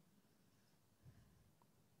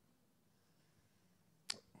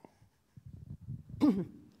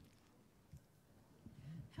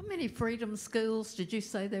 How many freedom schools did you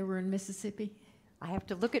say there were in Mississippi? I have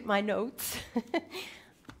to look at my notes. I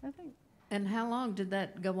think And how long did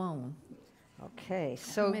that go on? Okay,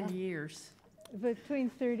 How so many years?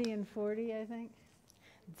 between 30 and 40, I think.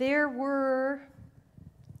 there were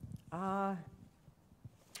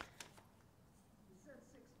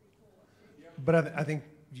But I think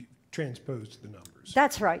you transposed the numbers.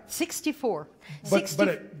 that's right, 64.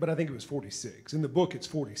 But I think it was 46. In the book, it's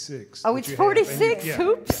 46. Oh, that it's you have, and 46? yeah.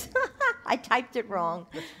 Oops. I typed it wrong.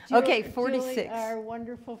 Okay, 46. Julie, our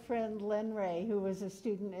wonderful friend Len Ray, who was a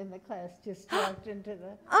student in the class, just walked into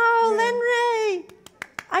the Oh, room. Len Ray,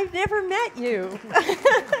 I've never met you.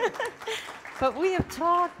 But we have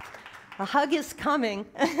talked. A hug is coming.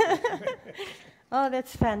 Oh,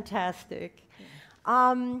 that's fantastic.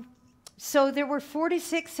 So there were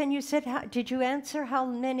 46, and you said, did you answer how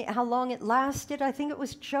long it lasted? I think it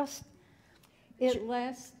was just.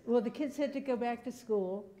 Well, the kids had to go back to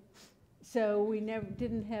school, so we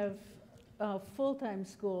didn't have full-time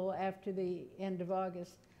school after the end of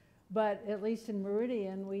August. But at least in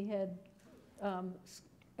Meridian, we had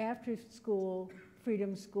after-school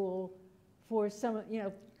freedom school for some of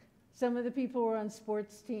the people were on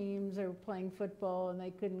sports teams or playing football and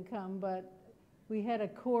they couldn't come, but we had a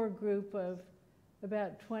core group of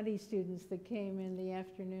about 20 students that came in the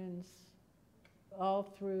afternoons all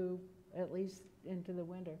through at least into the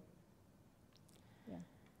winter. Yeah.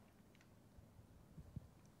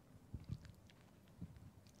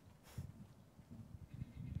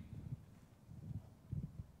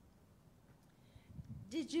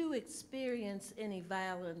 Did you experience any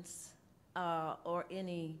violence or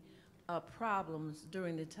any problems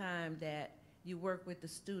during the time that you worked with the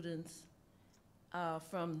students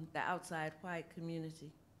from the outside white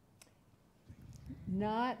community?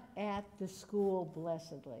 Not at the school,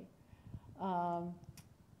 blessedly.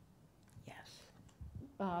 Yes.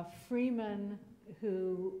 Freeman,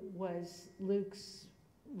 who was Luke's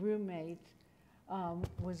roommate,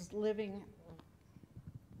 was living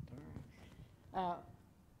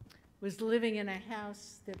in a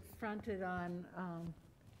house that fronted on.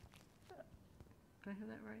 Do I have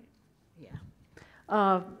that right? Yeah.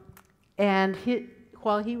 And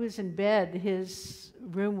while he was in bed, his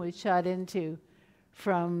room was shot into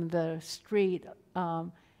from the street,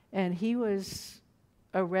 and he was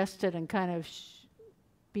arrested and kind of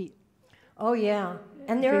beat. Oh, yeah.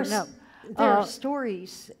 And there are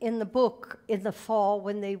stories in the book in the fall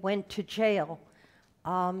when they went to jail,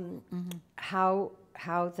 how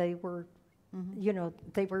they were,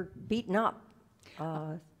 they were beaten up.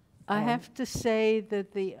 I have to say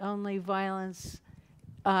that the only violence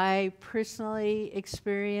I personally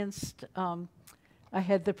experienced, I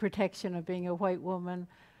had the protection of being a white woman,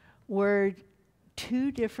 were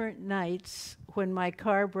 2 different nights when my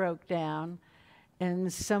car broke down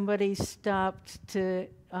and somebody stopped to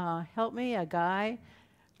help me, a guy.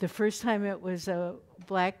 The first time it was a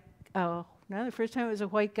the first time it was a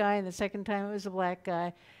white guy, and the second time it was a black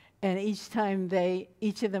guy, and each time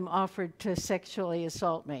each of them offered to sexually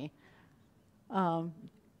assault me.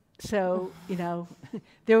 So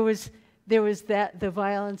there was the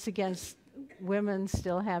violence against women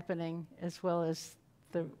still happening, as well as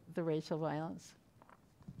the racial violence.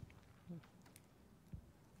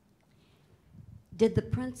 Did the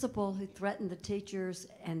principal who threatened the teachers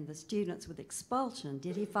and the students with expulsion,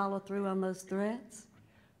 did he follow through on those threats?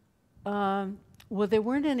 Well, there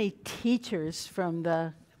weren't any teachers from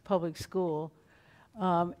the public school.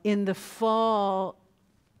 In the fall,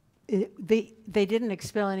 they didn't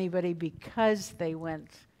expel anybody because they went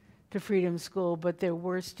to Freedom School, but there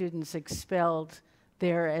were students expelled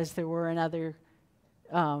there, as there were in other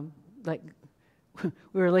like we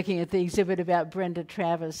were looking at the exhibit about Brenda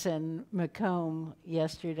Travis and Macomb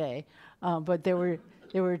yesterday, but there were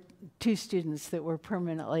 2 students that were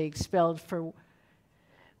permanently expelled for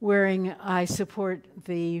wearing "I support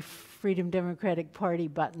the Freedom Democratic Party"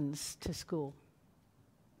 buttons to school.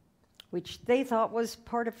 Which they thought was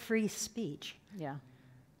part of free speech. Yeah.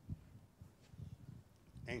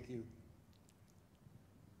 Thank you.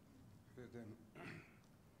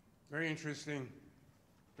 Very interesting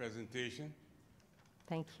presentation.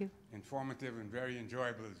 Thank you. Informative and very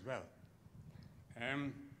enjoyable as well.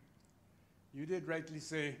 You did rightly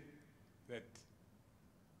say that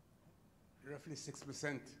roughly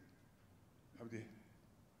 6% of the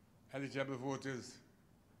eligible voters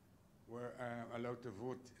were allowed to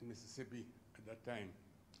vote in Mississippi at that time.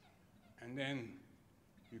 And then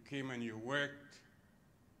you came and you worked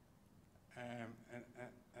and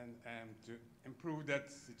to improve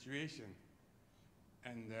that situation.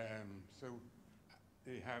 And so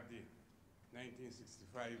they have the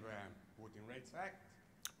 1965 Voting Rights Act.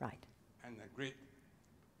 Right. And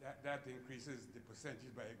that increases the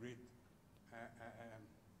percentage by a great,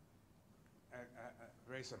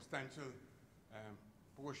 very substantial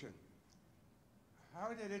portion.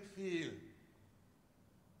 How did it feel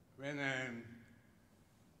when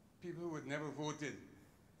people who had never voted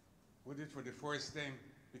for the first time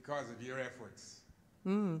because of your efforts?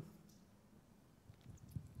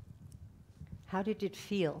 How did it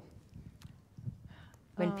feel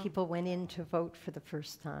when people went in to vote for the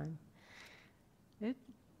first time?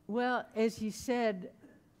 Well, as you said,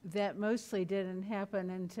 that mostly didn't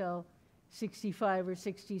happen until 65 or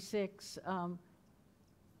 66.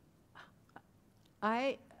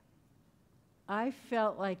 I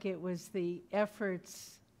felt like it was the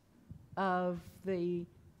efforts of the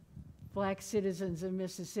black citizens of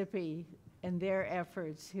Mississippi and their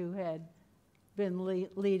efforts who had been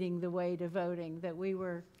leading the way to voting, that we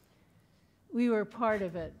were part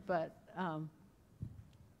of it, but and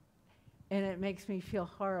it makes me feel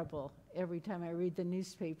horrible every time I read the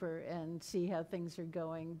newspaper and see how things are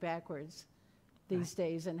going backwards these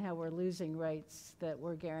days and how we're losing rights that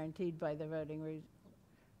were guaranteed by the Voting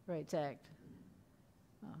Rights Act.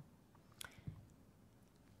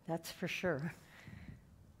 That's for sure.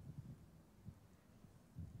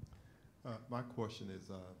 My question is,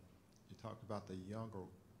 you talked about the younger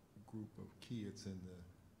group of kids in the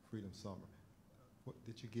Freedom Summer. What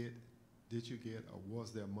did you get, or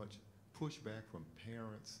was there much pushback from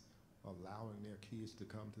parents allowing their kids to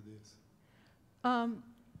come to this?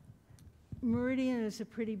 Meridian is a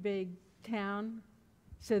pretty big town,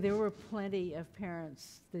 so there were plenty of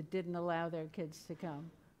parents that didn't allow their kids to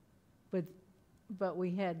come. But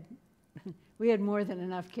we had more than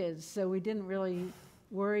enough kids, so we didn't really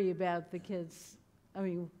worry about the kids. I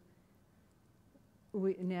mean,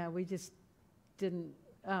 we just didn't.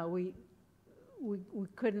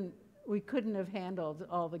 We couldn't have handled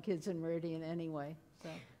all the kids in Meridian anyway. So.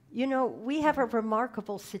 You know, we have a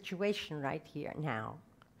remarkable situation right here now,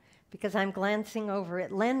 because I'm glancing over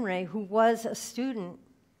at Len Ray, who was a student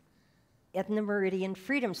at the Meridian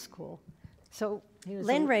Freedom School. So,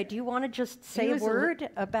 Len Ray, do you want to just say a word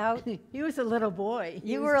about? He was a little boy.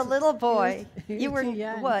 You were a little boy. You were too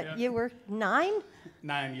young. what? Yeah. You were 9?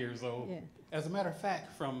 9 years old. Yeah. As a matter of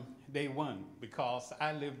fact, from day one, because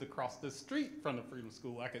I lived across the street from the Freedom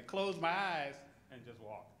School, I could close my eyes and just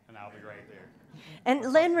walk, and I'll be right there.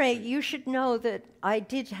 And Len Ray, you should know that I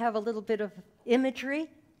did have a little bit of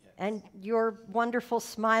imagery, and your wonderful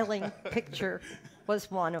smiling picture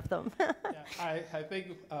was one of them. Yeah, I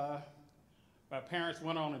think my parents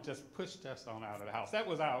went on and just pushed us on out of the house. That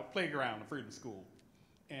was our playground, the Freedom School.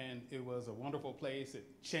 And it was a wonderful place. It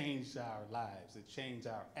changed our lives. It changed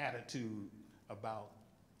our attitude about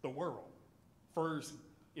the world. First,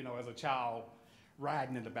 you know, as a child,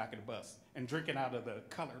 riding in the back of the bus and drinking out of the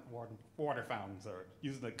colored water fountains or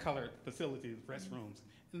using the colored facilities, restrooms.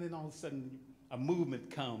 And then all of a sudden, a movement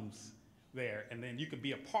comes there. And then you can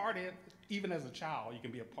be a part of it. Even as a child, you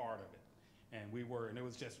can be a part of it. And we were, and it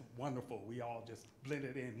was just wonderful. We all just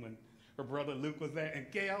blended in when her brother Luke was there,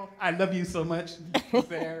 and Gail, I love you so much, was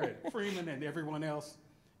there, and Freeman and everyone else.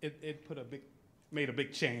 It made a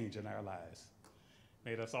big change in our lives.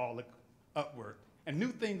 Made us all look upward. And knew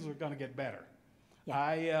things were gonna get better. Yeah.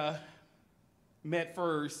 I met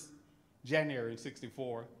first, January in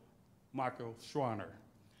 '64, Michael Schwanner.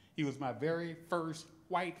 He was my very first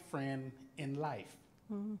white friend in life,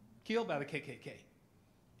 killed by the KKK.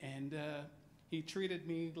 And he treated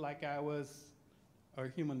me like I was a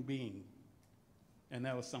human being. And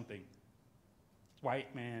that was something.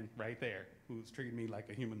 White man right there who's treating me like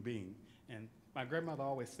a human being. And my grandmother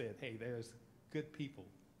always said, hey, there's good people,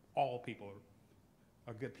 all people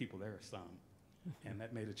are good people. There are some. And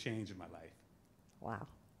that made a change in my life. Wow.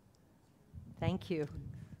 Thank you.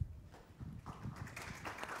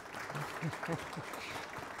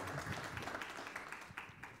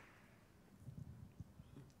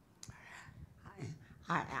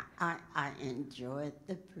 I enjoyed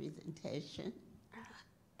the presentation,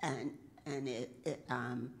 and it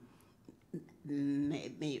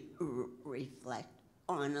made me reflect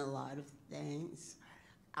on a lot of things,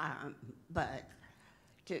 but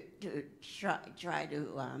to try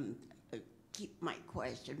to keep my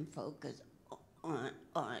question focused on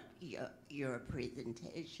your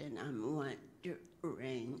presentation, I'm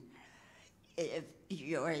wondering if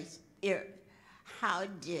how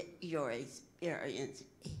did your experience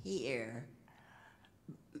here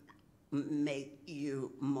make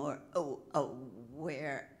you more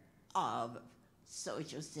aware of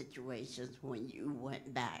social situations when you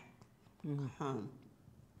went back home?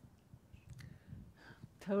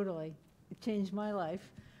 Totally. It changed my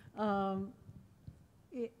life.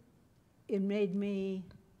 It made me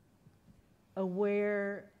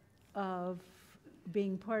aware of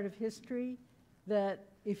being part of history, that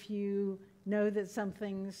if you know that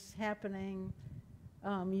something's happening,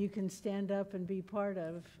 you can stand up and be part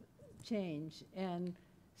of change. And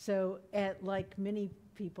so like many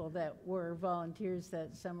people that were volunteers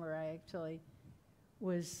that summer, I actually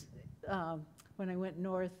was, when I went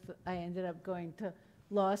north, I ended up going to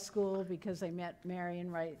law school because I met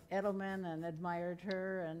Marion Wright Edelman and admired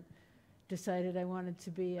her and decided I wanted to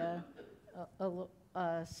be a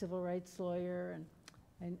civil rights lawyer.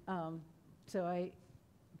 And so I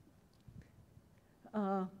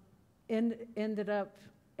ended up,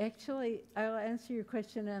 actually, I'll answer your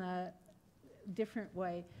question in a different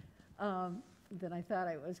way than I thought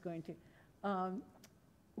I was going to.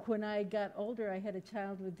 When I got older, I had a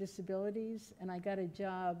child with disabilities, and I got a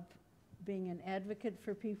job being an advocate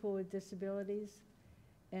for people with disabilities.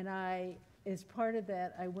 And as part of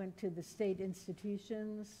that, I went to the state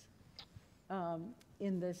institutions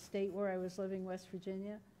in the state where I was living, West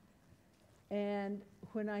Virginia. And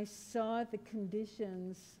when I saw the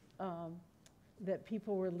conditions that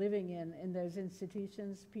people were living in those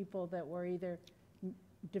institutions, people that were either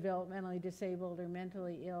developmentally disabled or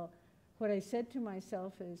mentally ill, what I said to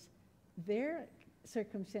myself is, their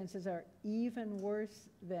circumstances are even worse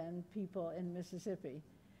than people in Mississippi.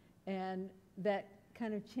 And that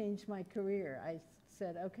kind of changed my career. I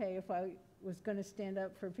said, okay, if I was going to stand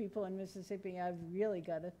up for people in Mississippi, I've really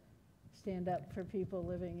got to stand up for people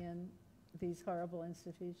living in these horrible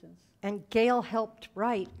institutions. And Gail helped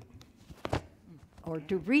write or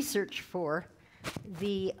do research for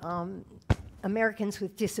the Americans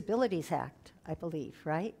with Disabilities Act, I believe,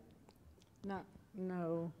 right?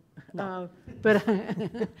 No. But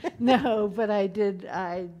no, but I did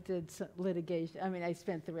some litigation. I mean, I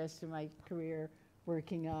spent the rest of my career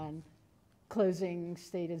working on closing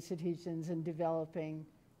state institutions and developing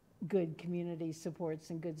good community supports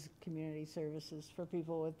and good community services for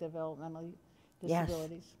people with developmental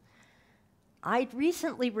disabilities. Yes. I'd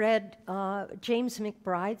recently read James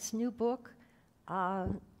McBride's new book,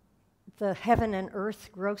 The Heaven and Earth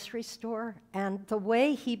Grocery Store, and the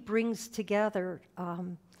way he brings together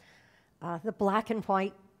the black and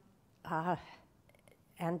white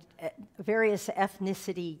and various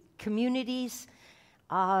ethnicity communities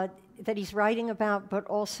that he's writing about, but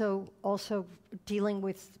also dealing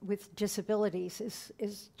with disabilities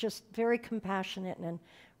is just very compassionate and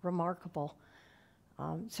remarkable.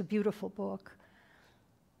 It's a beautiful book.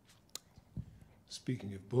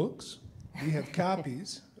 Speaking of books, we have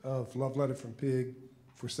copies of Love Letter from Pig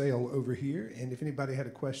for sale over here, and if anybody had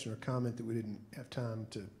a question or comment that we didn't have time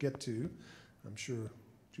to get to, I'm sure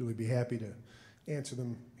Julie would be happy to answer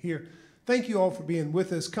them here. Thank you all for being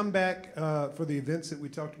with us. Come back for the events that we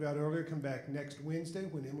talked about earlier. Come back next Wednesday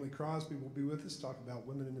when Emily Crosby will be with us, talk about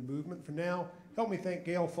women in the movement. For now, help me thank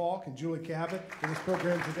Gail Falk and Julie Kabat for this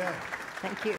program today. Thank you.